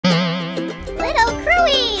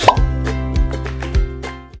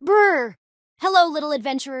Hello, little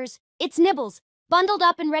adventurers. It's Nibbles, bundled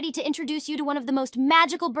up and ready to introduce you to one of the most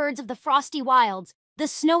magical birds of the frosty wilds, the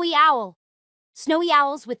snowy owl. Snowy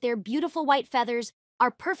owls, with their beautiful white feathers,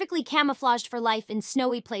 are perfectly camouflaged for life in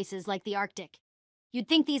snowy places like the Arctic. You'd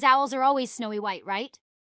think these owls are always snowy white, right?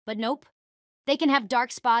 But nope. They can have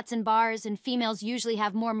dark spots and bars, and females usually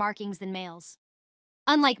have more markings than males.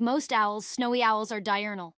 Unlike most owls, snowy owls are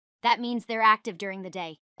diurnal. That means they're active during the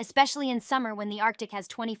day, especially in summer when the Arctic has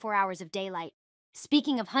 24 hours of daylight.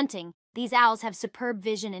 Speaking of hunting, these owls have superb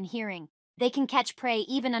vision and hearing. They can catch prey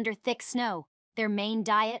even under thick snow. Their main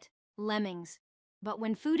diet? Lemmings. But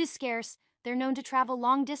when food is scarce, they're known to travel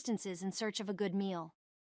long distances in search of a good meal.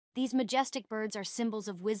 These majestic birds are symbols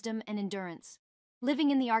of wisdom and endurance.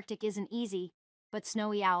 Living in the Arctic isn't easy, but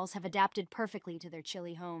snowy owls have adapted perfectly to their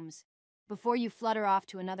chilly homes. Before you flutter off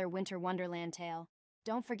to another winter wonderland tale,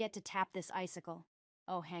 don't forget to tap this icicle.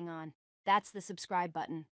 Oh, hang on. That's the subscribe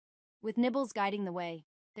button. With Nibbles guiding the way,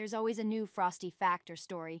 there's always a new frosty fact or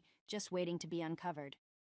story just waiting to be uncovered.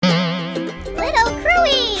 Little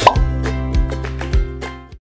Crewy!